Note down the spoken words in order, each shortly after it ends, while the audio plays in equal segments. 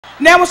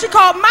Now, when she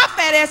called my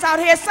fat ass out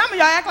here, some of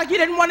y'all act like you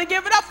didn't want to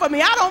give it up for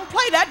me. I don't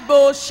play that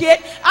bullshit.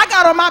 I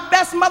got on my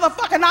best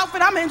motherfucking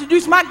outfit. I'm going to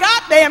introduce my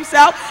goddamn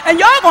self, and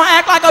y'all going to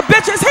act like a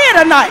bitch is here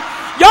tonight.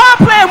 Y'all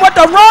playing with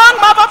the wrong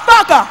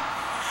motherfucker.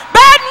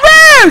 Baton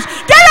Rouge,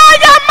 get on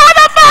your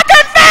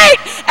motherfucking feet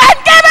and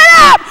give it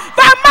up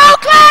for Mo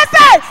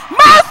Classy,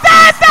 Mo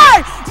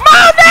Sassy,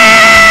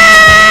 MoNique!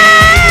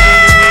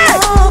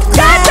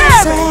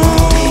 Goddamn it!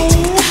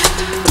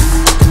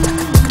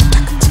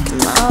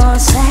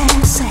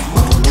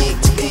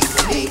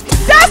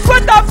 That's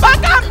what the fuck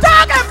I'm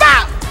talking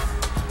about.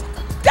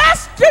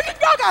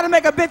 Y'all gotta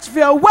make a bitch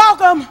feel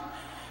welcome.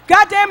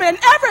 Goddamn it, and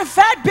every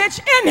fat bitch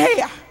in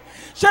here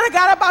should have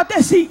got up out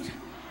their seat.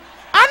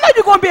 I know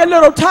you're gonna be a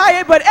little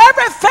tired, but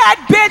every fat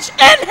bitch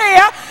in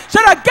here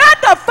should have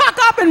got the fuck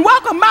up and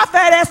welcome my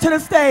fat ass to the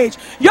stage.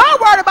 Y'all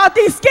worried about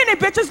these skinny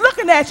bitches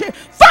looking at you.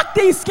 Fuck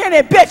these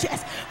skinny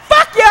bitches.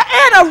 Fuck your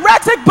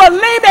anorexic,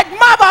 bulimic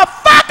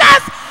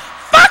motherfuckers.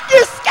 Fuck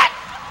you skinny.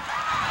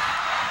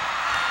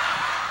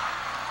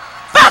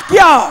 Fuck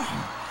y'all.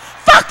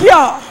 Fuck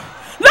y'all.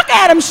 Look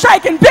at him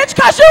shaking, bitch,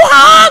 cause you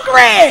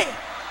hungry.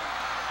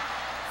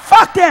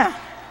 Fuck them.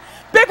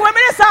 Big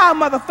women, it's our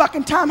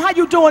motherfucking time. How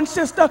you doing,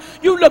 sister?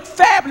 You look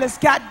fabulous,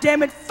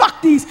 goddammit.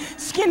 Fuck these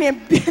skinny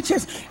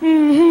bitches.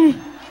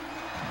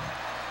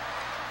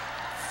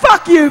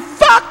 Fuck you,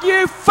 fuck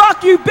you,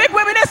 fuck you. Big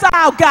women, it's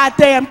our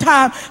goddamn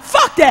time.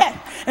 Fuck that.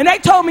 And they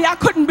told me I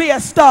couldn't be a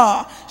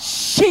star.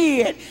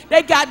 Shit.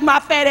 They got my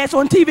fat ass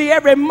on TV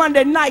every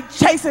Monday night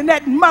chasing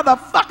that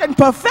motherfucking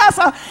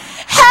professor.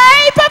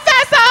 Hey,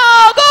 Professor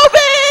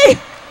Ogilvy!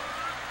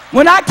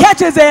 When I catch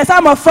his ass,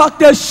 I'ma fuck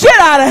the shit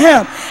out of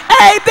him.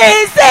 A, B,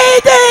 C,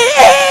 D,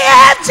 E,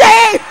 F, G.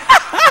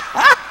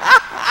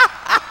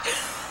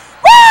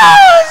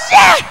 Woo,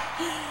 shit.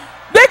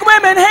 Big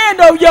women,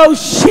 handle your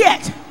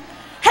shit.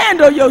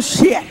 Handle your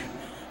shit.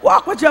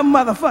 Walk with your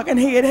motherfucking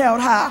head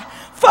held high.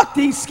 Fuck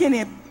these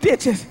skinny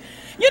bitches.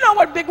 You know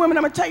what, big women,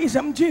 I'm gonna tell you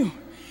something too.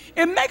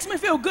 It makes me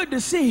feel good to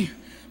see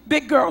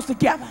big girls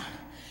together.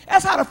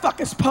 That's how the fuck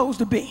it's supposed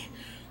to be.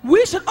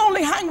 We should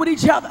only hang with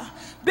each other.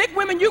 Big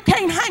women, you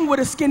can't hang with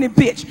a skinny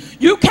bitch.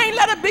 You can't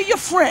let her be your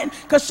friend,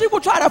 because she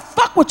will try to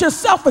fuck with your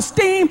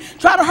self-esteem,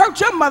 try to hurt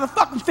your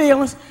motherfucking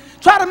feelings,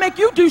 try to make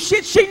you do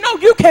shit she know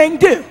you can't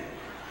do.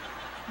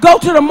 Go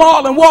to the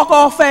mall and walk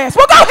all fast.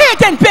 Well, go ahead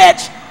then,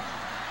 bitch.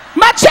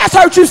 My chest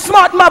hurts, you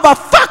smart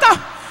motherfucker.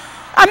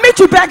 I'll meet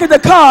you back at the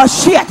car,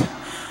 shit.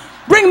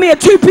 Bring me a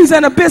 2-piece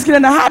and a biscuit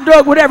and a hot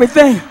dog with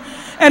everything,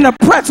 and a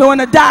pretzel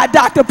and a Diet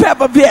Dr.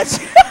 Pepper, bitch.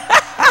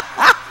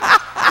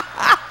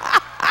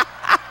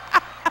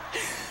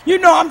 You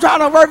know I'm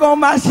trying to work on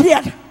my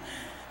shit.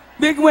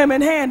 Big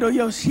women, handle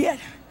your shit.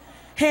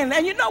 And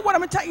you know what, I'm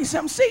gonna tell you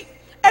something. See,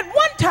 at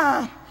one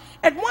time,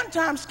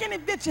 skinny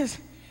bitches,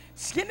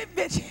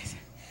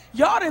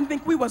 y'all didn't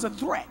think we was a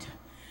threat.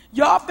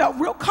 Y'all felt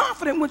real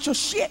confident with your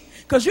shit,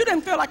 because you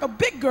didn't feel like a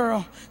big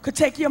girl could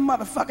take your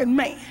motherfucking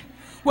man.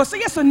 Well, see,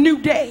 it's a new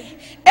day.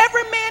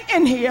 Every man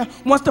in here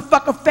wants to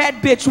fuck a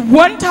fat bitch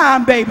one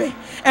time, baby.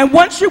 And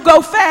once you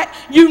go fat,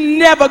 you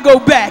never go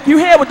back. You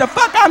hear what the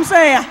fuck I'm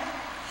saying?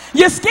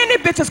 Your skinny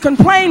bitches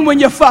complain when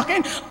you're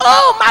fucking.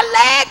 Oh, my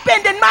leg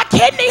bending, my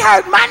kidney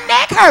hurt, my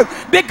neck hurt.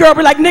 Big girl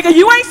be like, nigga,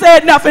 you ain't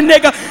said nothing,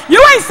 nigga.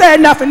 You ain't said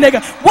nothing,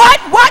 nigga. What?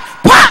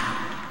 Pop!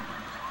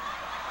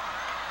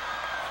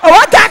 Oh,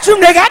 I got you,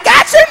 nigga. I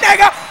got you,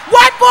 nigga.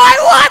 What, boy?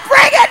 What?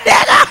 Bring it,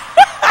 nigga.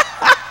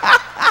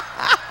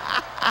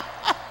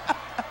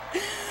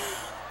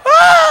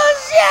 Oh,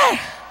 shit.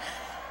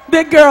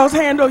 Big girls,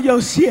 handle your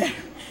shit.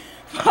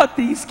 Fuck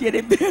these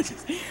skinny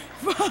bitches.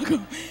 Fuck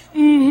them.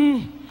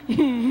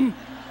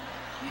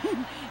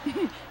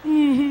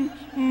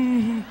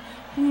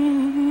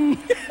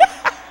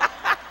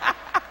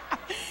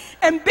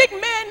 And big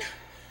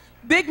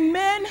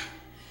men,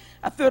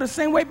 I feel the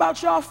same way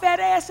about y'all fat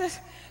asses.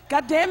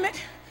 God damn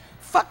it.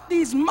 Fuck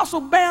these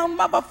muscle-bound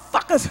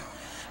motherfuckers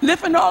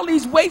lifting all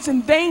these weights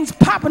and veins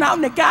popping out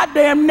in their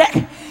goddamn neck.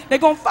 They're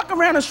gonna fuck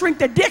around and shrink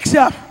their dicks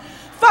up.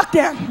 Fuck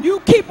them. You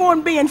keep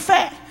on being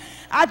fat.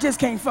 I just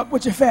can't fuck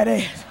with your fat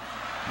ass.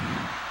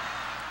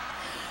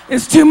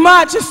 It's too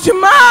much. It's too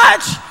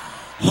much.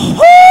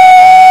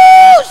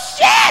 Oh,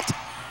 shit.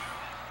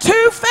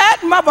 2 fat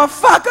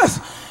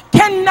motherfuckers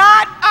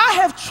cannot. I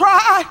have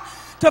tried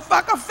to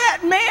fuck a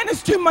fat man.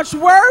 It's too much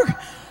work.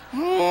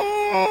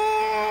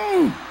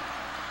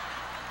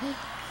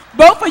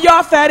 Both of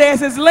y'all fat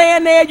asses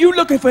laying there. You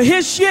looking for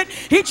his shit.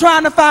 He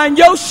trying to find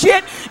your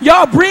shit.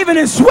 Y'all breathing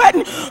and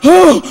sweating.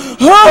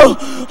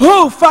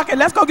 Oh, fuck it.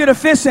 Let's go get a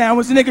fish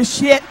sandwich, nigga.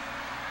 Shit.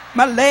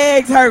 My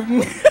legs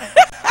hurting.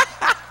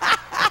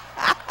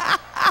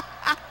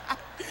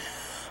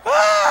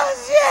 Oh,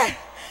 shit.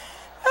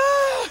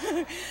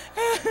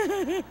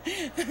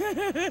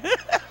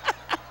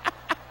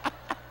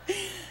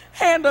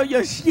 Handle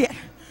your shit.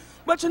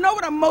 But you know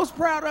what I'm most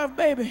proud of,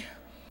 baby?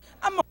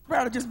 I'm most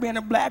proud of just being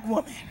a black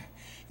woman.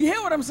 You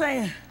hear what I'm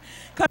saying?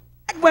 Because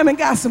black women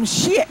got some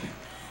shit.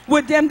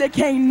 with them that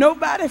can't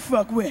nobody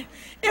fuck with.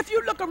 If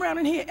you look around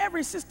in here,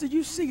 every sister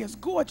you see is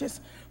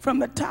gorgeous from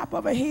the top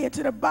of her head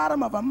to the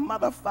bottom of her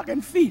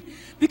motherfucking feet,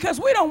 because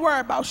we don't worry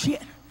about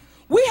shit.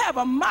 We have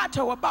a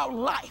motto about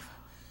life.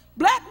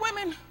 Black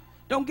women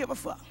don't give a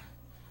fuck.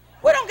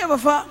 We don't give a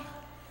fuck.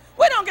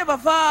 We don't give a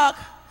fuck.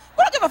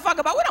 We don't give a fuck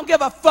about, we don't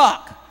give a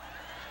fuck.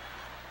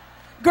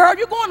 Girl,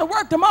 you going to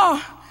work tomorrow?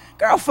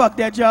 Girl, fuck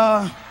that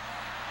job.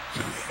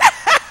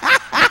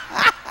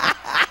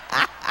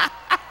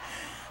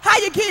 How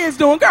your kids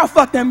doing? Girl,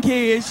 fuck them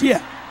kids,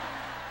 yeah.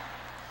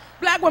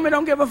 Black women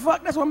don't give a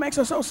fuck. That's what makes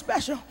her so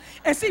special.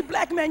 And see,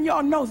 black men,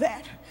 y'all know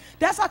that.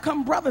 That's how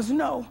come brothers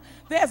know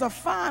there's a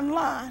fine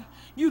line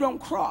you don't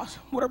cross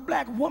with a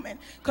black woman,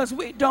 because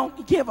we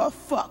don't give a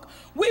fuck.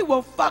 We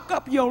will fuck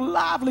up your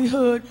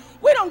livelihood.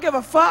 We don't give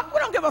a fuck. We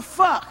don't give a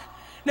fuck.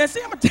 Now,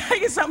 see, I'm going to tell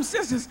you something,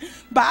 sisters.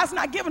 By us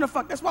not giving a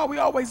fuck, that's why we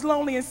always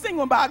lonely and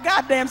single by our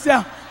goddamn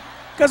self.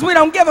 Because we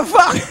don't give a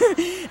fuck.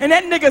 And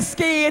that nigga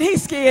scared.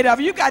 He's scared of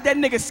you. You got that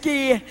nigga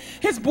scared.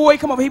 His boy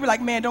come over, he be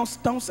like, man, don't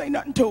say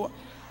nothing to her.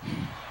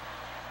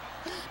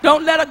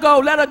 Don't let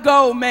her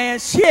go, man.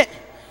 Shit.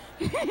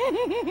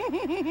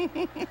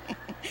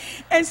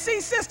 And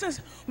see, sisters,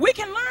 we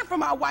can learn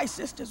from our white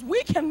sisters.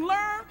 We can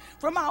learn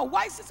from our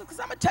white sisters, because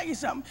I'm going to tell you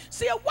something.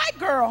 See, a white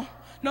girl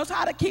knows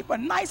how to keep a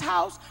nice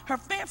house, her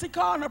fancy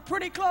car, and her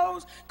pretty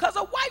clothes, because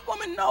a white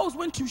woman knows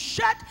when to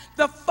shut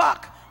the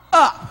fuck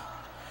up.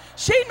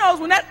 She knows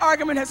when that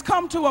argument has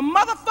come to a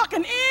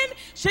motherfucking end,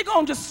 she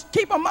gonna just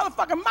keep her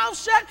motherfucking mouth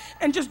shut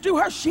and just do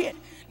her shit.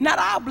 Not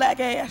our black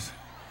ass.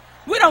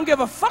 We don't give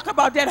a fuck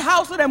about that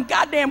house or them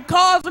goddamn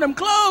cars or them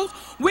clothes.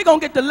 We gonna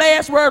get the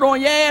last word on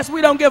your ass.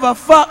 We don't give a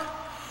fuck.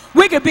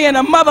 We could be in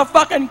a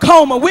motherfucking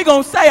coma. We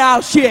gonna say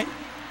our shit.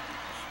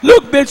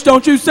 Look, bitch,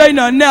 don't you say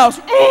nothing else.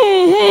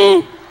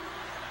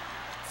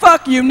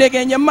 Fuck you, nigga,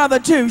 and your mother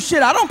too.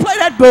 Shit, I don't play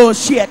that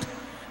bullshit.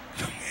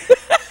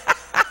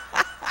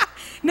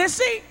 Now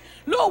see,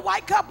 little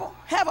white couple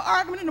have an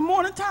argument in the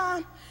morning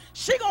time.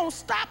 She gonna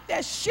stop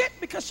that shit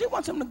because she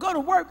wants him to go to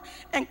work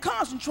and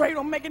concentrate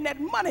on making that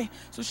money.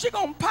 So she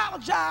gonna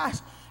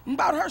apologize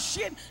about her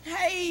shit.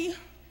 Hey,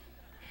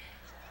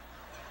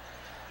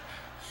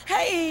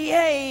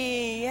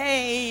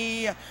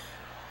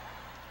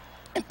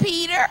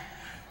 Peter.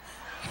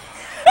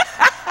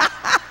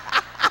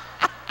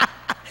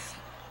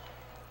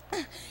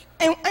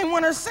 and I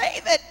want to say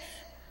that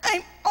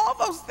all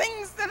those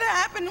things that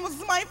happened was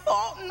my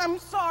fault, and I'm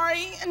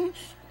sorry, and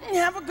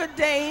have a good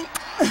day.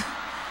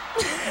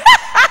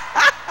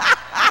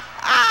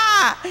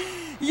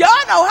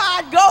 Y'all know how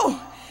it go.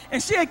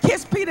 And she'll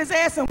kiss Peter's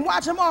ass and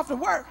watch him off to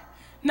work.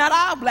 Not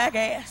our black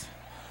ass.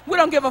 We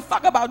don't give a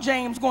fuck about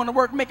James going to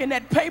work making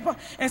that paper.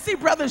 And see,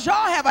 brothers,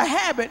 y'all have a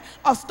habit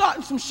of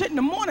starting some shit in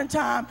the morning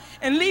time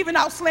and leaving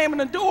out slamming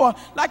the door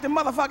like the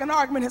motherfucking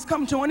argument has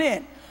come to an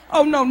end.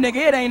 Oh no,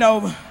 nigga, it ain't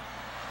over.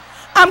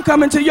 I'm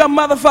coming to your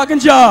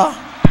motherfucking job.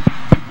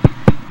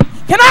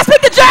 Can I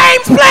speak to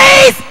James,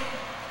 please?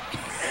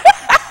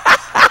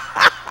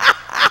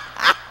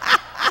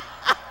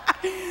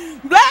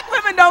 Black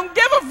women don't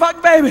give a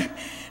fuck, baby.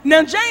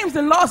 Now, James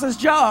done lost his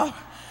job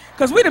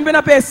because we done been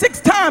up here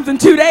 6 times in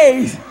 2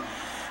 days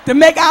to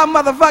make our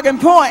motherfucking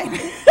point.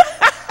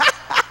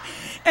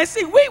 And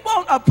see, we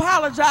won't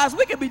apologize.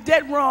 We could be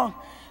dead wrong.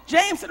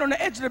 James sit on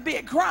the edge of the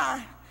bed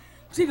crying.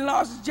 He done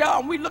lost his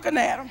job, and we looking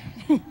at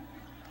him.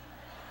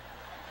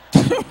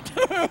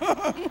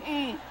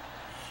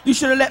 You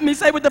should have let me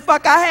say what the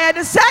fuck I had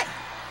to say.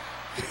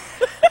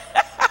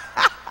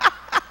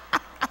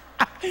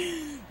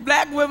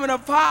 Black women are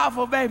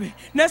powerful, baby.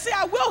 Now, see,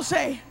 I will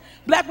say,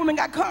 black women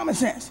got common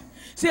sense.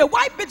 See, a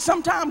white bitch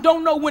sometimes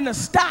don't know when to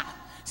stop.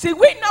 See,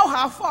 we know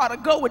how far to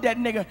go with that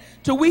nigga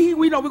till we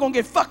know we're going to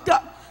get fucked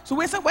up. So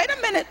we say, wait a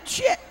minute,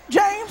 shit,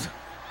 James.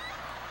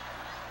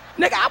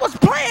 Nigga, I was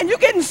playing. You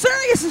getting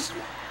serious?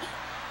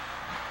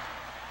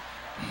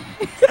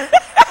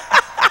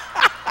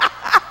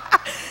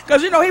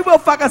 Because, you know, he will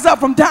fuck us up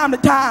from time to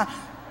time.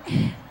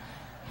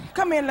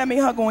 Come in, let me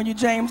hug on you,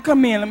 James.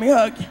 Come in, let me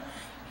hug you.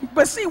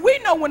 But see, we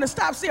know when to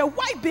stop. See, a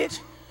white bitch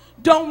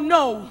don't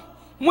know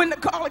when to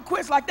call it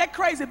quits, like that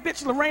crazy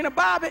bitch Lorena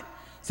Bobbitt.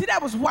 See,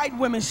 that was white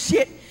women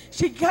shit.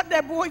 She cut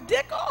that boy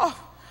dick off.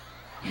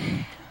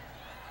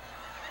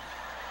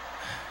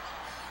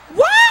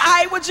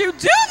 Why would you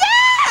do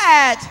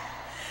that?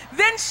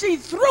 Then she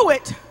threw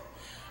it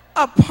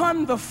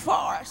upon the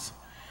forest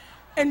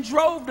and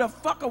drove the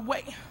fuck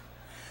away.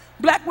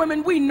 Black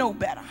women, we know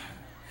better.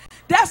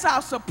 That's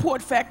our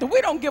support factor.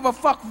 We don't give a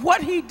fuck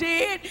what he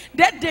did.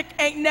 That dick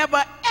ain't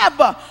never,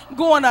 ever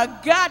going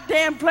a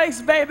goddamn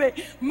place,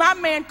 baby. My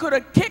man could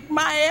have kicked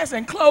my ass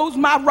and closed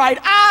my right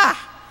eye.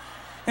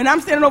 And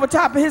I'm standing over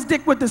top of his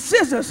dick with the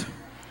scissors.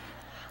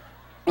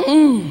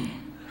 And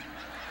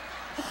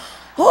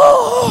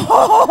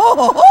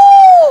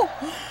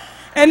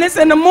it's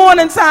in the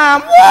morning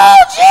time. Whoa,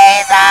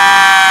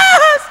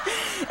 Jesus!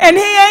 And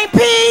he ain't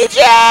peed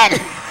yet.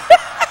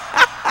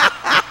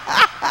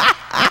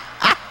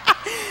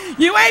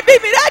 You ain't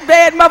beat me that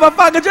bad,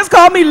 motherfucker. Just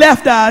call me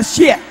left eye.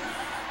 Shit.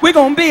 We're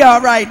going to be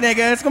all right,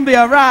 nigga. It's going to be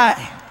all right.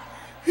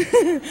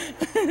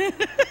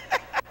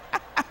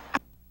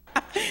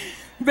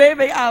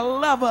 Baby, I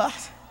love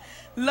us.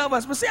 Love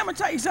us. But see, I'm going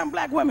to tell you something,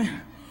 black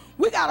women.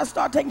 We got to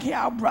start taking care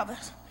of our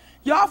brothers.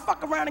 Y'all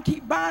fuck around and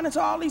keep buying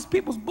into all these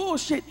people's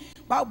bullshit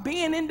about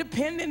being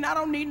independent. I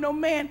don't need no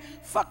man.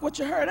 Fuck what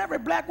you heard. Every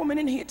black woman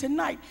in here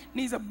tonight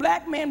needs a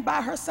black man by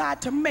her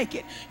side to make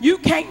it. You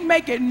can't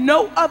make it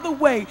no other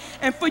way.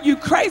 And for you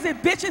crazy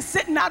bitches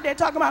sitting out there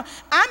talking about,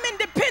 I'm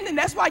independent,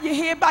 that's why you're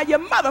here by your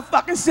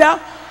motherfucking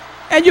self.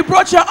 And you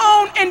brought your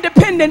own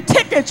independent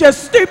ticket, you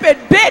stupid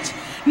bitch.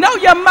 Know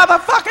your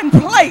motherfucking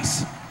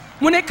place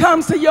when it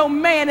comes to your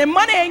man. And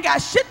money ain't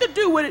got shit to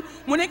do with it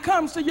when it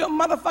comes to your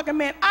motherfucking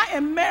man. I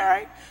am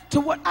married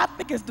to what I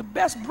think is the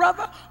best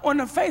brother on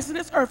the face of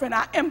this earth, and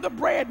I am the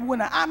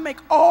breadwinner. I make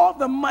all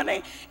the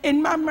money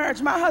in my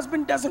marriage. My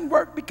husband doesn't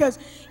work because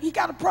he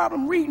got a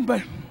problem reading,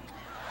 but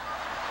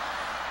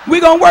we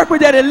gonna work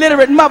with that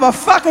illiterate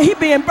motherfucker. He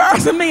be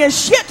embarrassing me and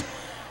shit,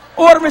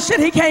 ordering shit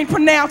he can't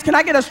pronounce. Can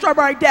I get a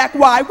strawberry Dak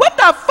Y? What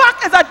the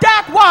fuck is a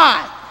Dak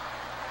Y?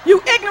 You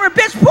ignorant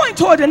bitch, point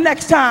toward the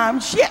next time.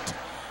 Shit.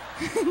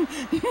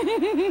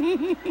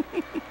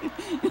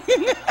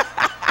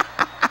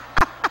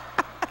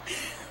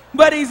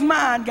 But he's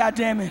mine,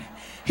 goddammit.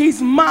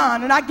 He's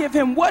mine, and I give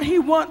him what he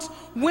wants,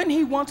 when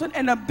he wants it,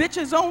 and a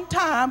bitch's own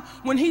time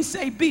when he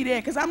say be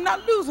there, because I'm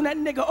not losing that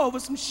nigga over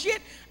some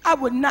shit I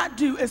would not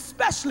do,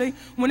 especially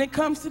when it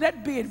comes to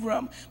that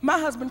bedroom. My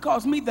husband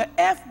calls me the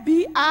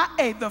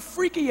FBIA, the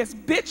freakiest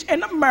bitch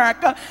in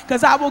America,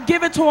 because I will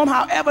give it to him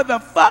however the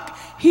fuck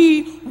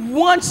he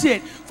wants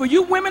it. For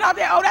you women out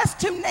there, oh, that's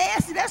too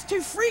nasty, that's too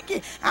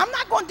freaky, I'm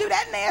not going to do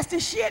that nasty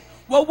shit.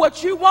 Well,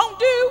 what you won't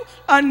do,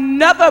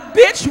 another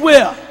bitch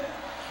will.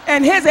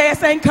 And his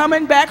ass ain't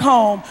coming back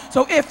home.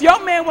 So if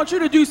your man wants you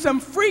to do some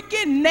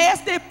freaking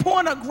nasty,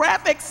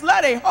 pornographic,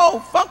 slutty, hoe,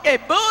 funky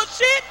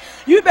bullshit,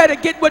 you better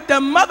get with the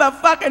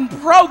motherfucking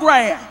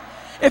program.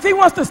 If he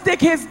wants to stick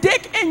his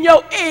dick in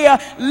your ear,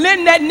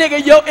 lend that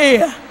nigga your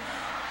ear.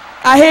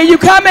 I hear you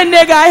coming,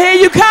 nigga. I hear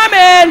you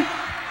coming.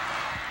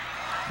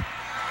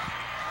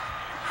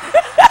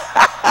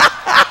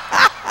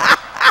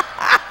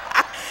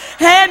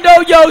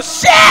 Handle your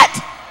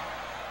shit.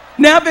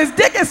 Now, if his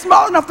dick is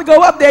small enough to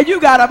go up there, you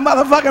got a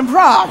motherfucking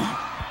problem.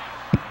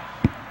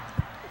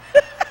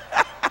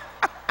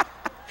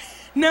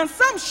 Now,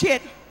 some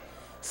shit,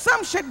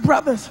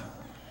 brothers,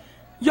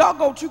 y'all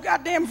go too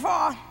goddamn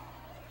far.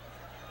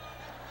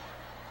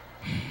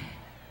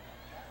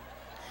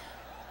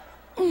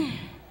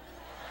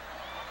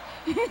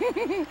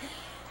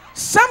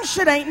 Some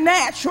shit ain't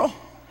natural.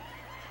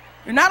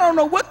 And I don't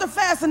know what the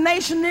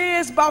fascination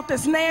is about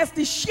this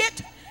nasty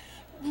shit.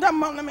 Let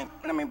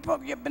me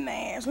poke your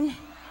bananas.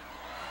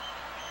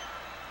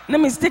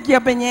 Let me stick you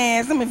up in your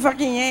ass. Let me fuck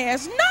your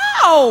ass.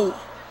 No!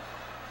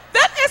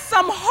 That is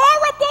some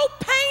horrible,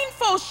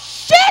 painful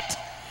shit.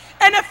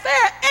 And if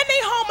there are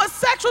any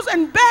homosexuals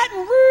in Baton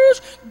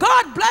Rouge,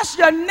 God bless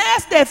your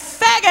nasty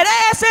faggot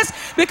asses,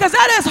 because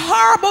that is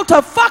horrible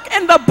to fuck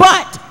in the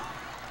butt.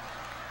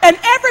 And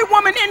every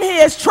woman in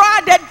here has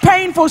tried that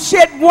painful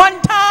shit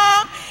one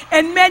time,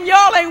 and men,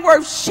 y'all ain't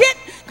worth shit,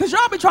 because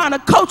y'all be trying to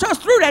coach us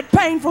through that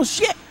painful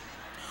shit.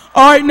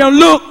 All right, now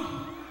look,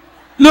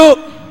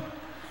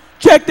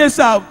 check this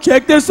out.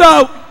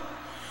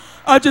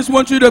 I just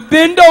want you to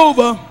bend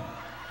over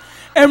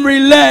and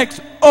relax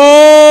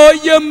all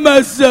your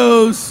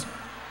muscles.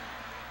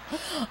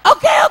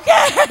 Okay.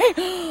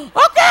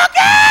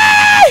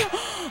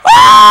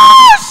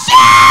 Oh,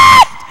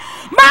 shit!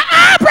 My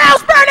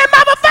eyebrows burning,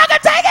 motherfucker,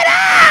 take it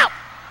out!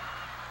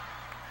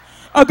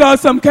 I got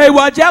some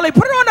KY jelly.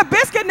 Put it on a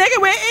biscuit, nigga,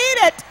 we'll eat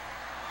it.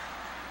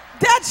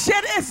 That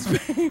shit is,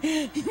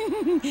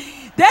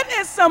 that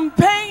is some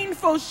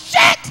painful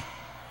shit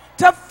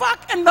to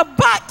fuck in the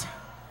butt.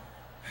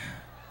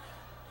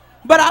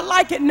 But I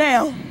like it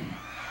now.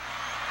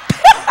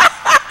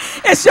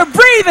 It's your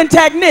breathing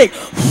technique.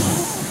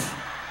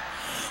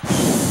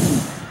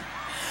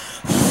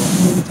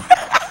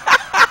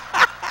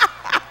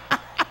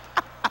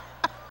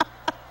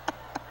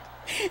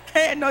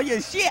 Handle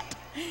your shit.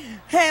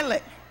 Handle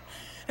it.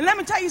 And let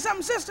me tell you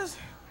something, sisters.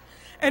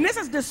 And this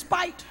is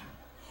despite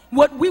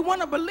what we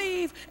want to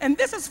believe, and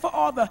this is for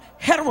all the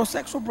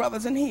heterosexual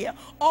brothers in here,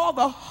 all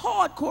the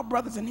hardcore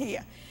brothers in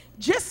here.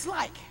 Just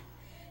like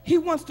he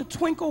wants to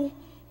twinkle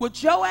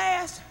with your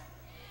ass,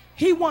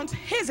 he wants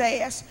his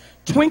ass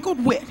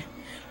twinkled with.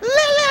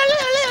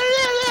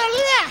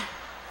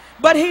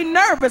 But he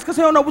nervous because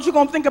he don't know what you're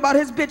going to think about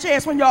his bitch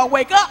ass when y'all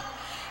wake up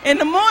in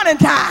the morning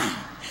time.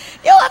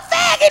 You a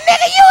faggot,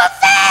 nigga, you a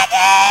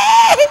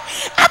faggot!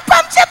 I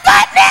pumped your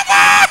butt,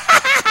 nigga!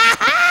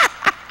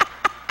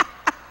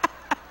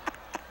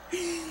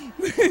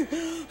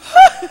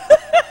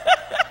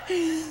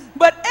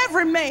 But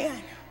every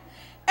man,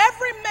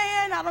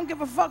 I don't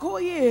give a fuck who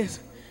he is,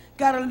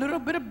 got a little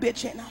bit of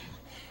bitch in him.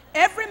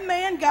 Every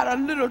man got a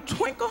little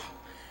twinkle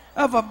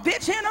of a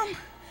bitch in him,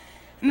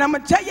 and I'm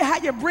gonna tell you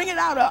how you bring it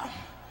out of.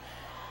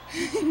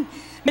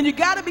 And you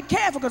gotta be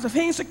careful, because if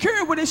he ain't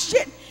secure with his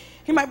shit,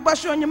 He might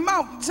bust you in your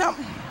mouth or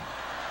something.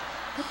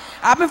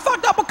 I've been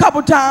fucked up a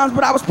couple times,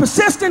 but I was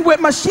persistent with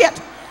my shit.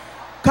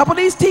 A couple of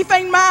these teeth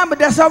ain't mine, but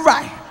that's all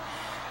right.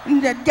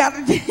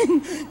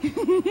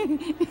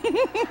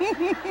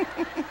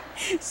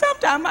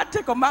 Sometimes I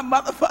tickle my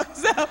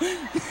motherfuckers out.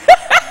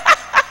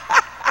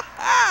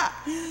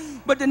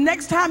 But the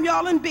next time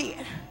y'all in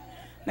bed,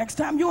 next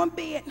time you're in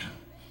bed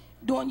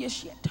doing your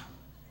shit,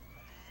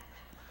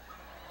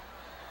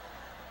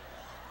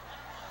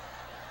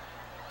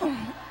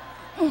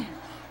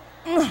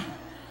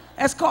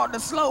 that's called the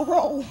slow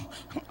roll.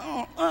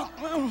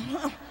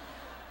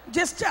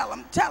 Just tell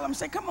him,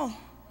 say, come on,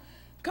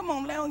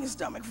 lay on your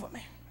stomach for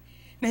me.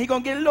 Now he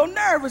gonna get a little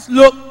nervous.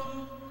 Look,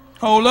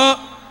 hold up.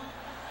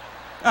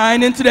 I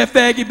ain't into that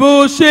faggy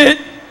bullshit.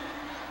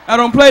 I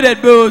don't play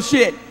that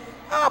bullshit.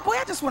 Oh boy,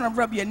 I just wanna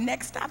rub your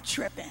neck, stop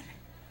tripping.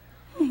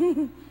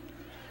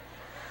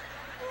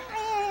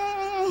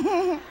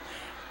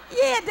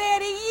 Yeah,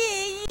 daddy,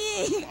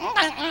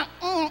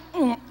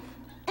 yeah.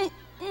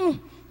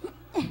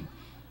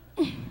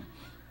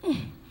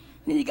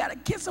 Then you gotta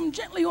kiss them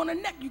gently on the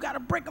neck. You gotta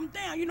break them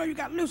down. You know you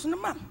gotta loosen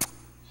them up.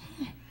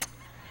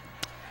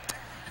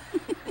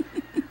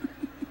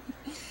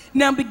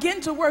 Now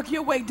begin to work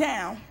your way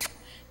down.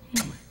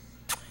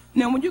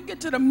 Now when you get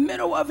to the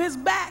middle of his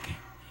back,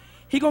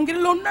 he gonna get a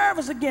little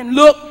nervous again.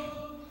 Look,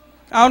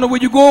 I don't know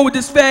where you're going with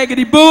this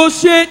faggoty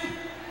bullshit.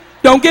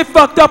 Don't get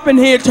fucked up in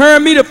here.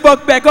 Turn me the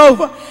fuck back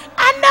over.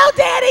 I know,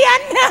 Daddy, I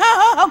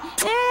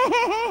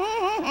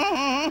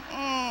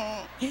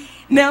know.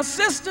 Now,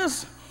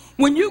 sisters,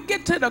 when you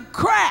get to the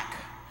crack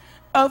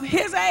of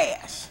his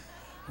ass,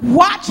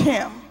 watch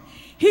him.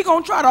 He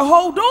gonna try to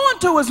hold on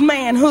to his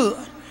manhood,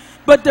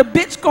 but the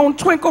bitch gonna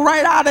twinkle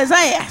right out his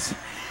ass.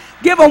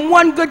 Give him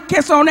one good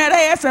kiss on that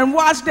ass and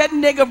watch that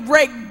nigga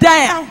break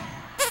down.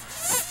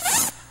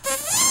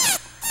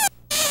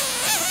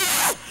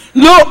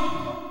 Look.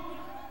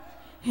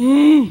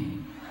 Look.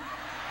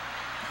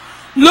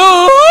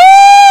 Look.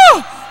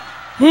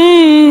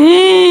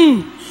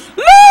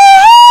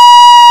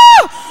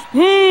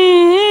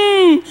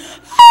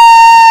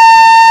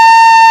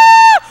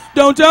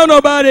 Don't tell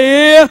nobody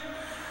here.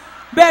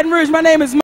 Baton Rouge, my name is